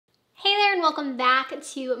and welcome back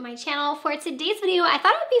to my channel. For today's video, I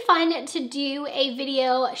thought it would be fun to do a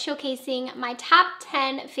video showcasing my top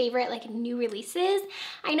 10 favorite new releases.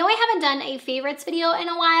 I know I haven't done a favorites video in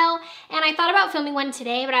a while, and I thought about filming one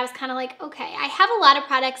today, but I was kind of like, okay, I have a lot of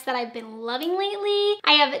products that I've been loving lately.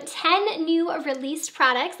 I have 10 new released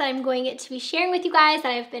products that I'm going to be sharing with you guys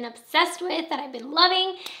that I've been obsessed with, that I've been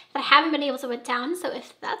loving, that I haven't been able to put down. So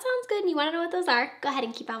if that sounds good and you want to know what those are, go ahead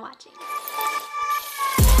and keep on watching.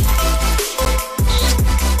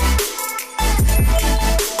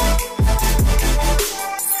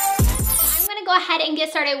 Go ahead and get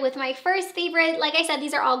started with my first favorite. Like I said,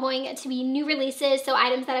 these are all going to be new releases, so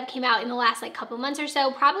items that have came out in the last couple months or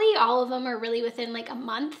so. Probably all of them are really within a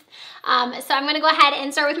month. So I'm gonna go ahead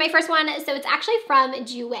and start with my first one. So it's actually from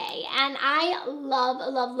Jouer, and I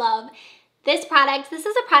love this product. This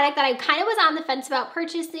is a product that I kind of was on the fence about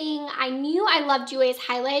purchasing. I knew I loved Jouer's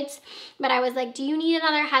highlights, but I was like, do you need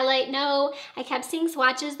another highlight? No. I kept seeing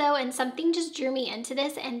swatches though, and something just drew me into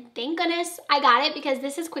this, and thank goodness I got it, because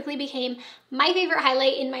this has quickly became my favorite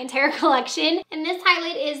highlight in my entire collection. And this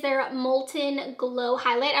highlight is their Molten Glow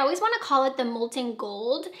highlight. I always want to call it the Molten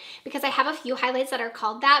Gold because I have a few highlights that are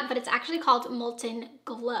called that, but it's actually called Molten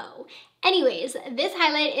Glow. Anyways, this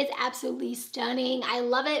highlight is absolutely stunning. I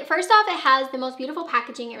love it. First off, it has the most beautiful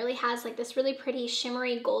packaging. It really has this really pretty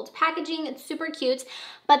shimmery gold packaging. It's super cute,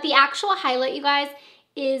 but the actual highlight, you guys,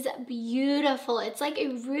 is beautiful. It's a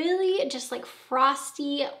really just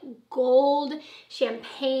frosty gold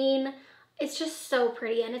champagne. It's just so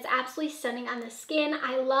pretty, and it's absolutely stunning on the skin.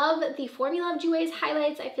 I love the formula of Jouer's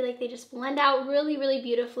highlights. I feel like they just blend out really, really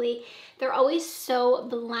beautifully. They're always so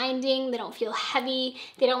blinding. They don't feel heavy.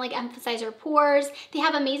 They don't emphasize your pores. They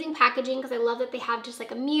have amazing packaging because I love that they have just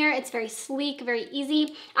a mirror. It's very sleek, very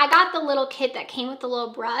easy. I got the little kit that came with the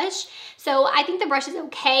little brush, so I think the brush is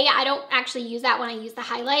okay. I don't actually use that when I use the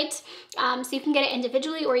highlight. So you can get it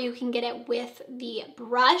individually or you can get it with the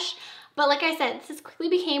brush. But like I said, this quickly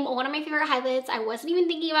became one of my favorite highlights. I wasn't even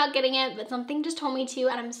thinking about getting it, but something just told me to,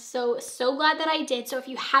 and I'm so glad that I did. So if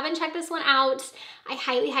you haven't checked this one out, I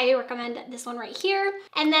highly recommend this one right here.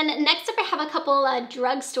 And then next up, I have a couple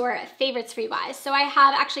drugstore favorites for you guys. So I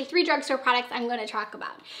have actually 3 drugstore products I'm going to talk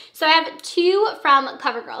about. So I have 2 from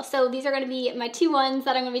COVERGIRL. So these are going to be my 2 ones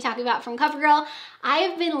that I'm going to be talking about from COVERGIRL. I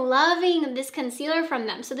have been loving this concealer from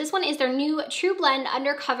them. So this one is their new TRUBLEND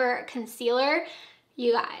Undercover Concealer.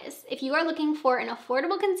 You guys, if you are looking for an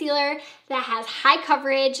affordable concealer that has high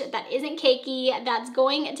coverage, that isn't cakey, that's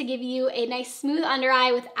going to give you a nice smooth under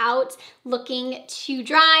eye without looking too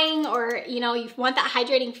drying, or you want that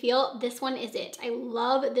hydrating feel, this one is it. I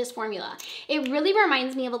love this formula. It really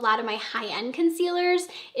reminds me of a lot of my high-end concealers.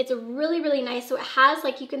 It's really nice. So it has,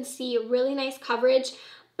 you can see, really nice coverage,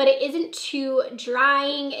 but it isn't too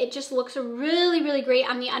drying. It just looks really great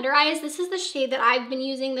on the under eyes. This is the shade that I've been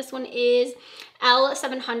using. This one is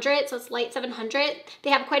L700, so it's light 700. They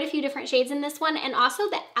have quite a few different shades in this one, and also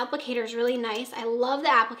the applicator is really nice. I love the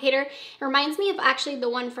applicator. It reminds me of actually the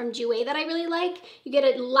one from Jouer that I really like. You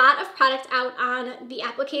get a lot of product out on the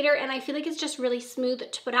applicator, and I feel like it's just really smooth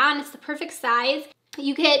to put on. It's the perfect size.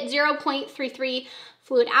 You get 0.33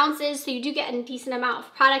 fluid ounces, so you do get a decent amount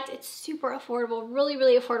of product. It's super affordable,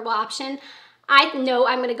 really affordable option. I know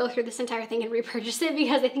I'm gonna go through this entire thing and repurchase it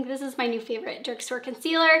because I think this is my new favorite drugstore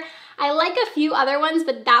concealer. I like a few other ones,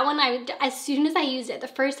 but that one, as soon as I used it, the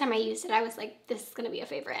first time I used it, I was like, this is gonna be a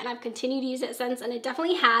favorite, and I've continued to use it since, and it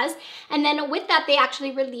definitely has. And then with that, they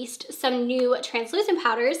actually released some new translucent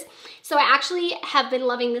powders. So I actually have been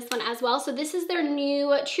loving this one as well. So this is their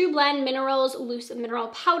new TRUBLEND Minerals Loose Mineral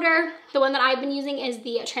Powder. The one that I've been using is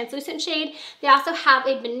the translucent shade. They also have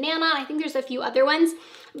a banana, I think there's a few other ones.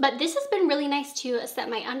 But this has been really nice to set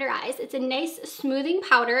my under eyes. It's a nice smoothing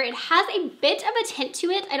powder. It has a bit of a tint to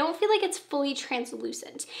it. I don't feel like it's fully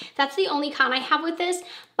translucent. That's the only con I have with this.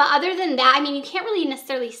 But other than that, I mean, you can't really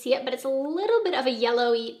necessarily see it, but it's a little bit of a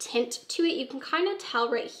yellowy tint to it. You can kind of tell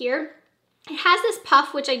right here. It has this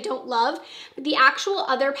puff, which I don't love, but the actual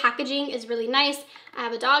other packaging is really nice. I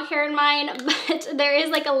have a dog hair in mine, but there is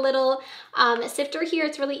a little sifter here.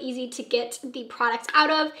 It's really easy to get the product out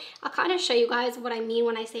of. I'll kind of show you guys what I mean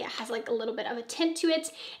when I say it has a little bit of a tint to it.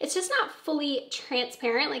 It's just not fully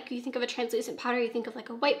transparent. Like you think of a translucent powder, you think of a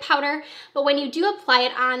white powder, but when you do apply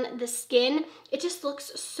it on the skin, it just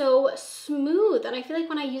looks so smooth. And I feel like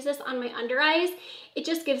when I use this on my under eyes, it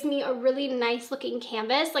just gives me a really nice looking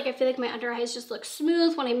canvas. I feel like my under eyes just look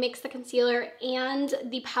smooth when I mix the concealer and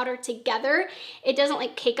the powder together. It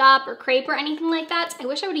doesn't cake up or crepe or anything like that. I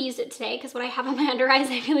wish I would have used it today because what I have on my under eyes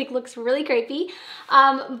I feel like looks really crepey.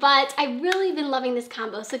 But I've really been loving this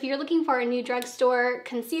combo. So if you're looking for a new drugstore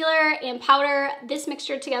concealer and powder, this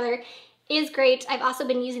mixture together is great. I've also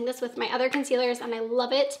been using this with my other concealers and I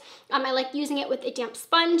love it. I like using it with a damp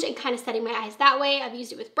sponge and kind of setting my eyes that way. I've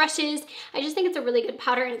used it with brushes. I just think it's a really good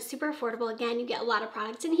powder and it's super affordable. Again, you get a lot of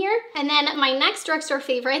products in here. And then my next drugstore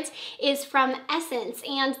favorite is from Essence,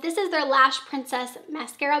 and this is their Lash Princess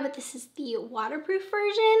mascara, but this is the waterproof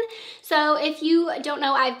version. So if you don't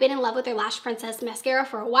know, I've been in love with their Lash Princess mascara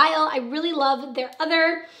for a while. I really love their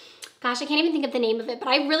other, gosh, I can't even think of the name of it, but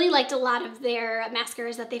I really liked a lot of their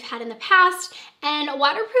mascaras that they've had in the past. And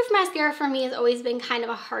waterproof mascara for me has always been kind of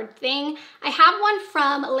a hard thing. I have one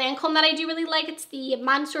from Lancome that I do really like. It's the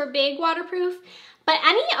Monster Big waterproof. But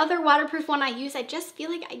any other waterproof one I use, I just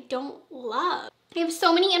feel like I don't love. I have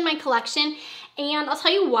so many in my collection, and I'll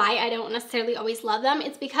tell you why I don't necessarily always love them.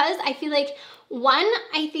 It's because I feel like, one,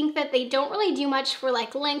 I think that they don't really do much for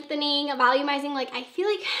like lengthening, volumizing. Like I feel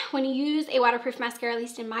like when you use a waterproof mascara, at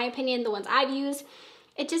least in my opinion, the ones I've used,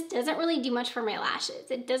 it just doesn't really do much for my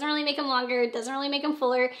lashes. It doesn't really make them longer, it doesn't really make them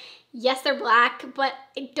fuller. Yes, they're black, but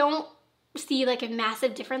I don't see like a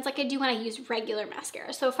massive difference like I do when I use regular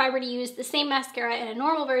mascara. So if I were to use the same mascara in a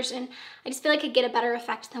normal version, I just feel like I get a better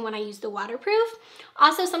effect than when I use the waterproof.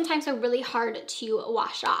 Also, sometimes they're really hard to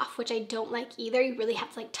wash off, which I don't like either. You really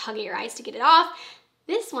have to like tug at your eyes to get it off.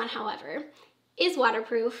 This one, however, is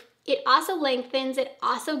waterproof. It also lengthens, it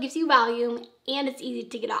also gives you volume, and it's easy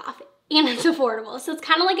to get off. And it's affordable. So it's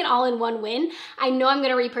kind of like an all-in-one win. I know I'm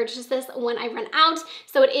gonna repurchase this when I run out.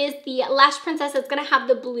 So it is the Lash Princess. It's gonna have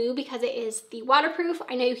the blue because it is the waterproof.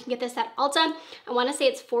 I know you can get this at Ulta. I wanna say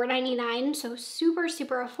it's $4.99, so super,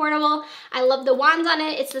 super affordable. I love the wands on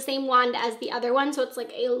it. It's the same wand as the other one, so it's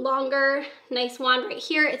like a longer, nice wand right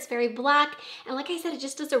here. It's very black. And like I said, it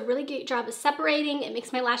just does a really good job of separating. It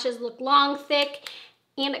makes my lashes look long, thick,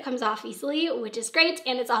 and it comes off easily, which is great,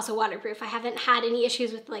 and it's also waterproof. I haven't had any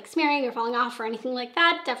issues with like smearing or falling off or anything like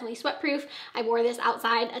that. Definitely sweat proof. I wore this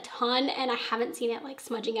outside a ton and I haven't seen it like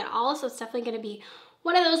smudging at all, so it's definitely gonna be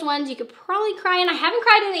one of those ones you could probably cry in. I haven't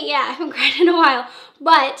cried in it yet, I haven't cried in a while,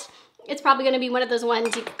 but it's probably gonna be one of those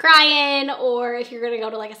ones you could cry in, or if you're gonna go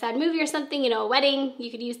to like a sad movie or something, you know, a wedding, you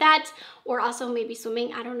could use that, or also maybe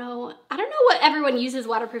swimming. I don't know what everyone uses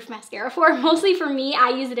waterproof mascara for. Mostly for me, I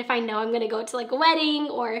use it if I know I'm gonna go to like a wedding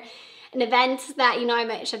or an event that, you know, I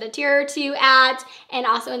might shed a tear or two at, and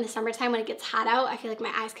also in the summertime when it gets hot out, I feel like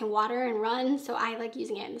my eyes can water and run, so I like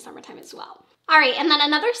using it in the summertime as well. All right, and then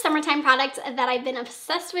another summertime product that I've been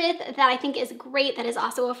obsessed with that I think is great, that is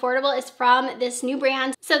also affordable, is from this new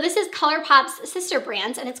brand. So this is ColourPop's sister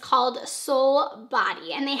brand, and it's called Soul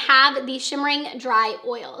Body, and they have the shimmering dry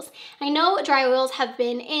oils. I know dry oils have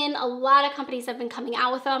been in, a lot of companies have been coming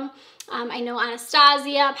out with them. I know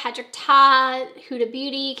Anastasia, Patrick Ta, Huda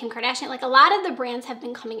Beauty, Kim Kardashian, like a lot of the brands have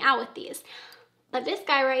been coming out with these. But this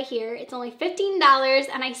guy right here, it's only $15,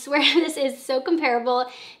 and I swear this is so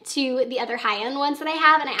comparable to the other high-end ones that I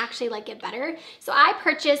have, and I actually like it better. So I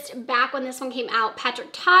purchased, back when this one came out, Patrick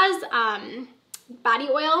Ta's body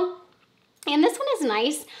oil, and this one is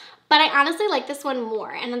nice, but I honestly like this one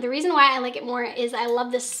more. And the reason why I like it more is I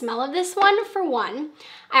love the smell of this one, for one.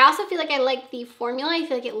 I also feel like I like the formula. I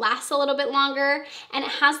feel like it lasts a little bit longer, and it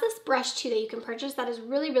has this brush too that you can purchase that is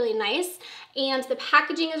really, really nice. And the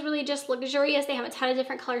packaging is really just luxurious. They have a ton of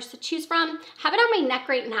different colors to choose from. I have it on my neck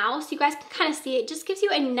right now, so you guys can kind of see it. It just gives you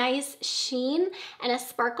a nice sheen and a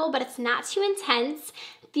sparkle, but it's not too intense.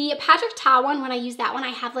 The Patrick Ta one, when I use that one,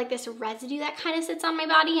 I have like this residue that kind of sits on my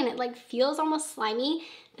body, and it like feels almost slimy.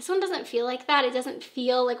 This one doesn't feel like that. It doesn't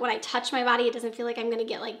feel like when I touch my body, it doesn't feel like I'm gonna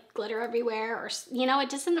get like glitter everywhere, or, you know, it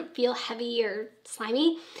just doesn't feel heavy or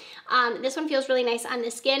slimy. This one feels really nice on the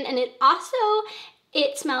skin, and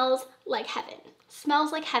it smells like heaven.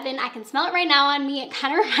 Smells like heaven. I can smell it right now on me. It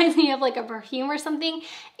kind of reminds me of like a perfume or something.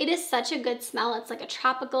 It is such a good smell. It's like a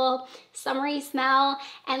tropical, summery smell.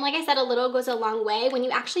 And like I said, a little goes a long way. When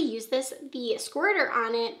you actually use this, the squirter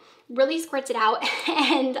on it really squirts it out.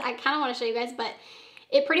 And I kind of want to show you guys, but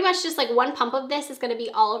it pretty much just like one pump of this is gonna be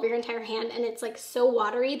all over your entire hand, and it's like so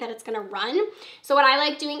watery that it's gonna run. So what I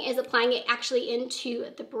like doing is applying it actually into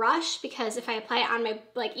the brush, because if I apply it on my,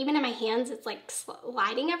 like even in my hands, it's like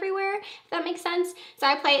sliding everywhere, if that makes sense. So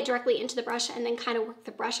I apply it directly into the brush and then kind of work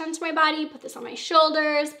the brush onto my body, put this on my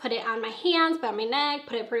shoulders, put it on my hands, put it on my neck,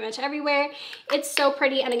 put it pretty much everywhere. It's so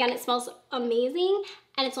pretty, and again, it smells amazing.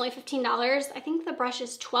 And it's only $15. I think the brush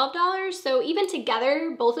is $12. So even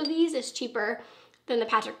together, both of these is cheaper than the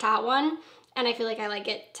Patrick Ta one, and I feel like I like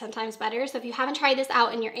it 10 times better. So if you haven't tried this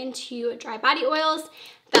out and you're into dry body oils,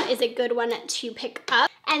 that is a good one to pick up.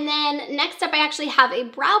 And then next up, I actually have a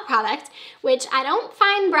brow product, which I don't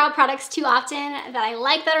find brow products too often that I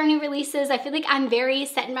like that are new releases. I feel like I'm very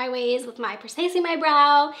set in my ways with my precising my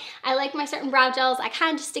brow. I like my certain brow gels. I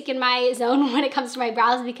kind of just stick in my zone when it comes to my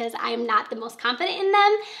brows because I'm not the most confident in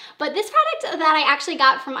them. But this product that I actually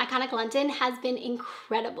got from Iconic London has been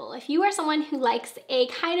incredible. If you are someone who likes a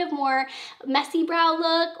kind of more messy brow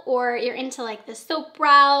look, or you're into like the soap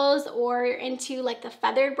brows, or you're into like the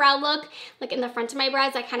feathered brow look, like in the front of my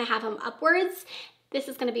brows, I kind of have them upwards, this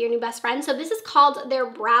is going to be your new best friend. So this is called their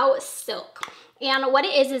Brow Silk. And what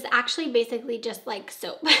it is actually basically just like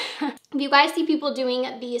soap. If you guys see people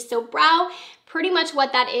doing the soap brow, pretty much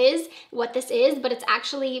what this is, but it's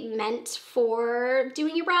actually meant for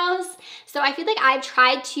doing your brows. So I feel like I've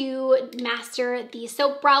tried to master the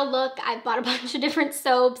soap brow look. I've bought a bunch of different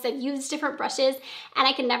soaps, I've used different brushes, and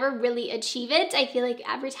I can never really achieve it. I feel like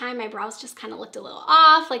every time my brows just kind of looked a little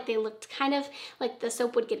off, like they looked kind of like the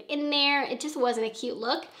soap would get in there. It just wasn't a cute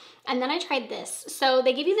look. And then I tried this. So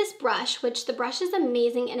they give you this brush, which the brush is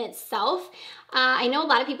amazing in itself. I know a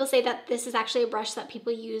lot of people say that this is actually a brush that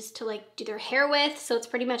people use to like do their hair with, so it's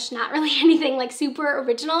pretty much not really anything like super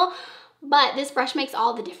original, but this brush makes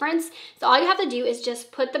all the difference. So all you have to do is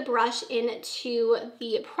just put the brush into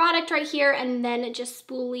the product right here and then just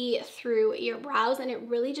spoolie through your brows, and it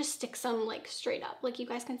really just sticks them like straight up, like you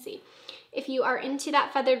guys can see. If you are into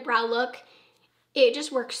that feathered brow look, it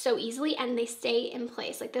just works so easily and they stay in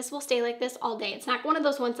place. Like this will stay like this all day. It's not one of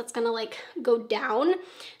those ones that's gonna like go down.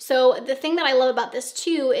 So the thing that I love about this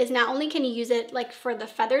too is not only can you use it like for the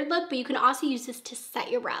feathered look, but you can also use this to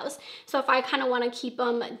set your brows. So if I kind of want to keep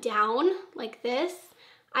them down like this,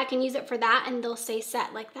 I can use it for that and they'll stay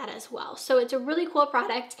set like that as well. So it's a really cool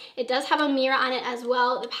product. It does have a mirror on it as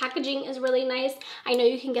well. The packaging is really nice. I know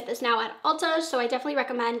you can get this now at Ulta, so I definitely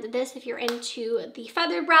recommend this if you're into the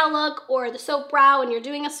feathered brow look or the soap brow and you're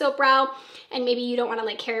doing a soap brow and maybe you don't want to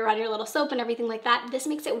like carry around your little soap and everything like that. This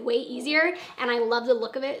makes it way easier and I love the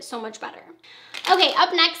look of it so much better. Okay,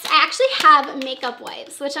 up next, I actually have makeup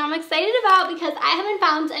wipes, which I'm excited about because I haven't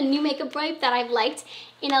found a new makeup wipe that I've liked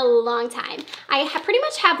in a long time. I pretty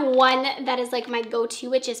much have one that is like my go-to,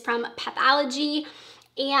 which is from Pathology,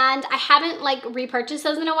 and I haven't like repurchased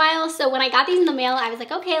those in a while. So when I got these in the mail, I was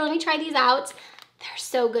like, okay, let me try these out. They're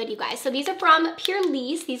so good, you guys. So these are from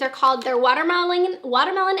PURLISSE. These are called their Watermelon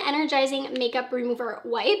Energizing Makeup Remover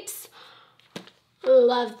Wipes.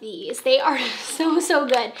 Love these. They are so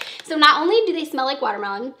good. So not only do they smell like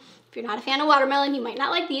watermelon, if you're not a fan of watermelon, you might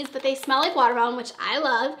not like these, but they smell like watermelon, which I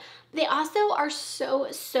love. They also are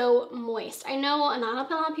so moist. I know not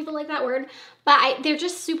a lot of people like that word, but they're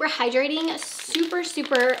just super hydrating, super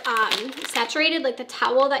saturated, like the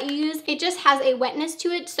towel that you use. It just has a wetness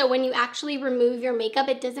to it, so when you actually remove your makeup,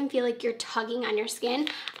 it doesn't feel like you're tugging on your skin.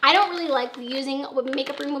 I don't really like using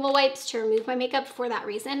makeup removal wipes to remove my makeup for that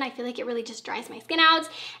reason. I feel like it really just dries my skin out,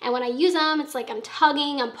 and when I use them, it's like I'm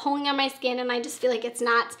tugging, I'm pulling on my skin, and I just feel like it's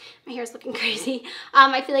not, my hair's looking crazy.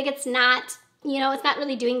 I feel like it's not, you know, it's not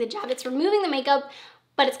really doing the job. It's removing the makeup,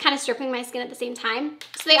 but it's kind of stripping my skin at the same time.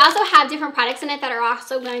 So they also have different products in it that are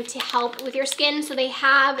also going to help with your skin. So they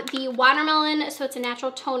have the watermelon, so it's a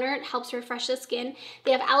natural toner. It helps refresh the skin.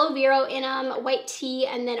 They have aloe vera in them, white tea,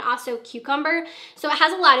 and then also cucumber. So it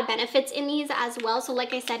has a lot of benefits in these as well. So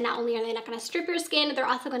like I said, not only are they not going to strip your skin, they're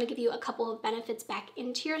also going to give you a couple of benefits back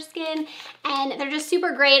into your skin. And they're just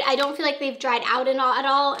super great. I don't feel like they've dried out at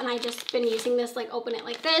all. And I just been using this, like open it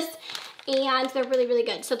like this. And they're really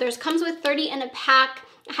good. So comes with 30 in a pack.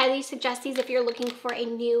 I highly suggest these if you're looking for a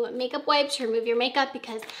new makeup wipe to remove your makeup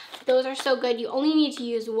because those are so good. You only need to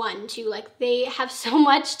use one too. Like they have so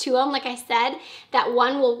much to them, like I said, that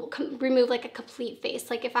one will remove like a complete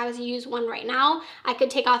face. Like if I was to use one right now, I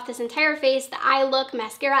could take off this entire face, the eye look,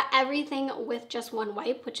 mascara, everything with just one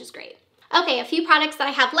wipe, which is great. Okay, a few products that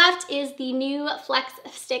I have left is the new Flex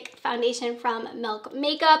Stick Foundation from Milk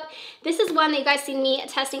Makeup. This is one that you guys seen me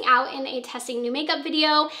testing out in a testing new makeup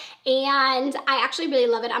video, and I actually really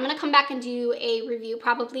love it. I'm gonna come back and do a review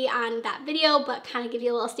probably on that video, but kind of give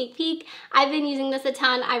you a little sneak peek. I've been using this a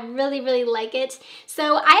ton. I really like it.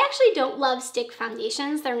 So I actually don't love stick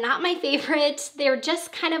foundations. They're not my favorite. They're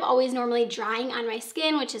just kind of always normally drying on my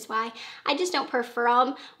skin, which is why I just don't prefer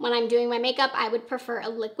them when I'm doing my makeup. I would prefer a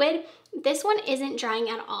liquid. This one isn't drying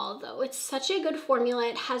at all though. It's such a good formula.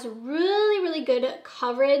 It has really, really good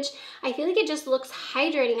coverage. I feel like it just looks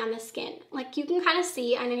hydrating on the skin. Like you can kind of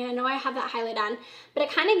see, I mean, I know I have that highlight on, but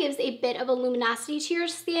it kind of gives a bit of a luminosity to your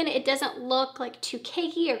skin. It doesn't look like too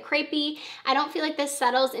cakey or crepey. I don't feel like this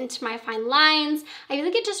settles into my fine lines. I feel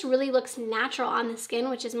like it just really looks natural on the skin,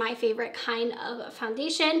 which is my favorite kind of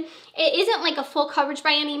foundation. It isn't like a full coverage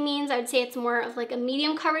by any means. I would say it's more of like a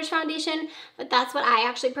medium coverage foundation, but that's what I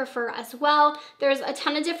actually prefer as well. There's a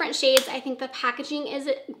ton of different shades. I think the packaging is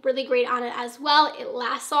really great on it as well. It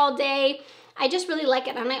lasts all day. I just really like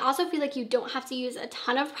it, and I also feel like you don't have to use a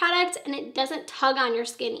ton of product, and it doesn't tug on your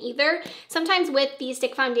skin either. Sometimes with these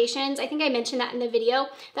stick foundations, I think I mentioned that in the video,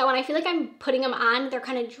 that when I feel like I'm putting them on, they're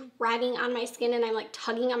kind of dragging on my skin and I'm like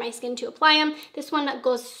tugging on my skin to apply them. This one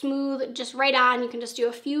goes smooth, just right on. You can just do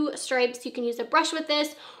a few stripes. You can use a brush with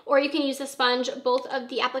this, or you can use a sponge. Both of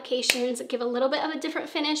the applications give a little bit of a different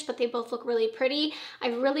finish, but they both look really pretty.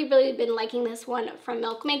 I've really been liking this one from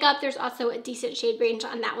Milk Makeup. There's also a decent shade range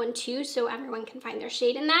on that one too, so everyone can find their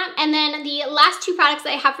shade in that. And then the last two products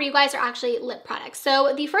that I have for you guys are actually lip products.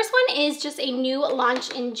 So the first one is just a new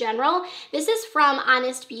launch in general. This is from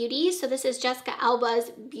Honest Beauty. So this is Jessica Alba's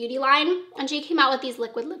beauty line, and she came out with these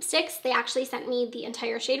liquid lipsticks. They actually sent me the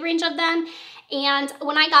entire shade range of them. And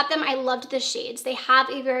when I got them, I loved the shades. They have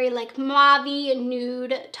a very like mauve-y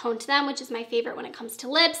nude tone to them, which is my favorite when it comes to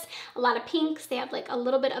lips. A lot of pinks. They have like a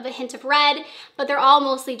little bit of a hint of red, but they're all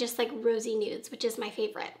mostly just like rosy nudes, which is my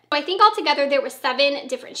favorite. So I think altogether there were 7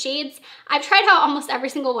 different shades. I've tried out almost every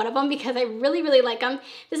single one of them because I really like them.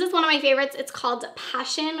 This is one of my favorites. It's called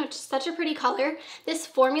Passion, which is such a pretty color. This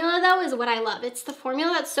formula though is what I love. It's the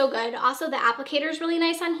formula that's so good. Also the applicator is really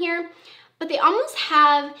nice on here, but they almost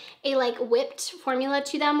have a like whipped formula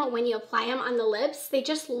to them when you apply them on the lips. They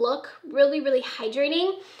just look really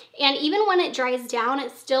hydrating. And even when it dries down,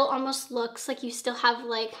 it still almost looks like you still have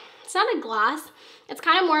like, it's not a gloss. It's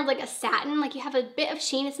kind of more of like a satin, like you have a bit of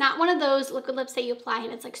sheen. It's not one of those liquid lips that you apply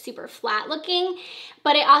and it's like super flat looking,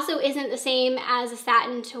 but it also isn't the same as a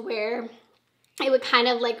satin to where it would kind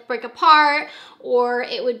of like break apart or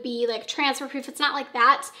it would be like transfer proof. It's not like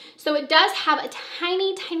that. So it does have a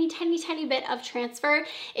tiny bit of transfer.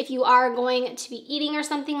 If you are going to be eating or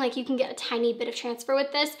something, like you can get a tiny bit of transfer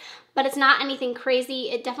with this, but it's not anything crazy.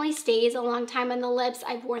 It definitely stays a long time on the lips.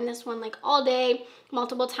 I've worn this one like all day,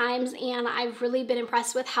 multiple times, and I've really been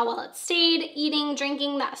impressed with how well it stayed, eating,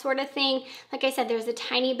 drinking, that sort of thing. Like I said, there's a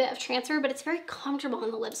tiny bit of transfer, but it's very comfortable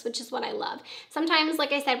on the lips, which is what I love. Sometimes,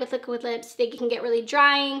 like I said, with liquid lips, they can get really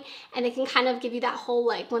drying and they can kind of give you that whole,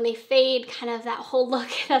 like when they fade, kind of that whole look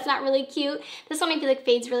that's not really cute. This one I feel like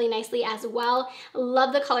fades really nicely as well. I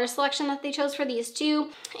love the color selection that they chose for these two.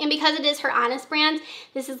 And because it is her Honest brand,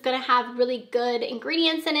 this is gonna have really good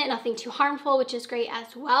ingredients in it, nothing too harmful, which is great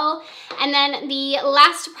as well. And then the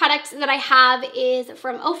last product that I have is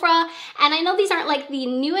from Ofra, and I know these aren't like the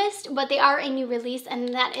newest, but they are a new release,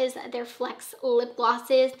 and that is their Flex lip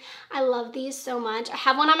glosses. I love these so much. I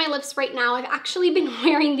have one on my lips right now. I've actually been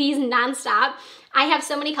wearing these nonstop. I have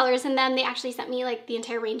so many colors in them. They actually sent me like the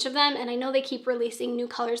entire range of them, and I know they keep releasing new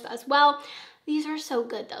colors as well. These are so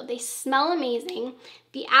good though. They smell amazing.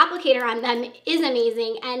 The applicator on them is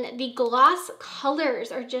amazing, and the gloss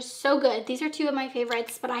colors are just so good. These are 2 of my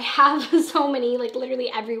favorites, but I have so many, like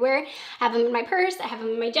literally everywhere. I have them in my purse, I have them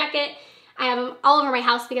in my jacket, I have them all over my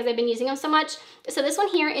house because I've been using them so much. So this one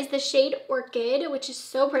here is the shade Orchid, which is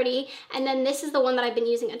so pretty. And then this is the one that I've been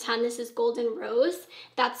using a ton. This is Golden Rose.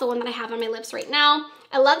 That's the one that I have on my lips right now.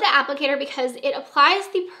 I love the applicator because it applies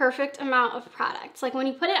the perfect amount of product. Like when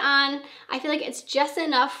you put it on, I feel like it's just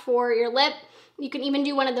enough for your lip. You can even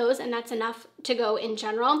do one of those and that's enough to go in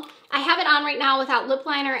general. I have it on right now without lip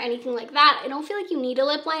liner or anything like that. I don't feel like you need a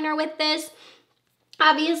lip liner with this.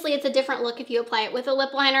 Obviously, it's a different look if you apply it with a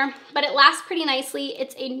lip liner, but it lasts pretty nicely.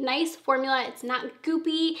 It's a nice formula. It's not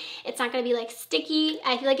goopy. It's not gonna be like sticky.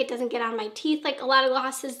 I feel like it doesn't get on my teeth like a lot of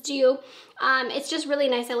glosses do. It's just really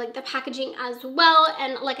nice. I like the packaging as well.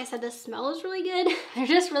 And like I said, the smell is really good. They're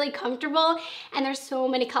just really comfortable. And there's so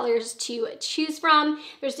many colors to choose from.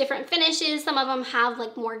 There's different finishes. Some of them have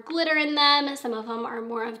like more glitter in them. Some of them are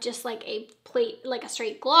more of just like a plate, like a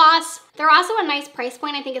straight gloss. They're also a nice price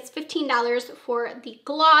point. I think it's $15 for the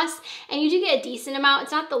gloss. And you do get a decent amount.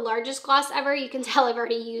 It's not the largest gloss ever. You can tell I've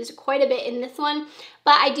already used quite a bit in this one.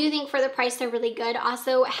 but I do think for the price they're really good.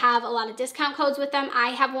 Also have a lot of discount codes with them. I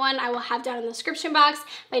have one I will have down in the description box,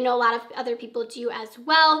 but I know a lot of other people do as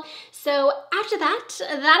well. So after that,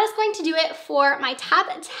 that is going to do it for my top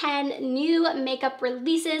 10 new makeup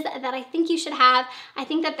releases that I think you should have. I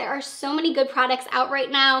think that there are so many good products out right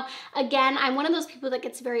now. Again, I'm one of those people that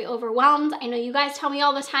gets very overwhelmed. I know you guys tell me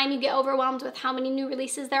all the time you get overwhelmed with how many new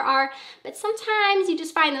releases there are, but sometimes you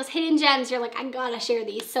just find those hidden gems. You're like, I gotta share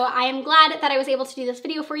these. So I am glad that I was able to do this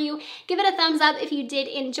video for you. Give it a thumbs up if you did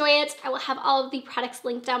enjoy it. I will have all of the products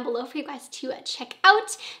linked down below for you guys to check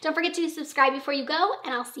out. Don't forget to subscribe before you go,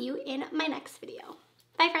 and I'll see you in my next video.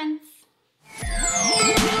 Bye, friends.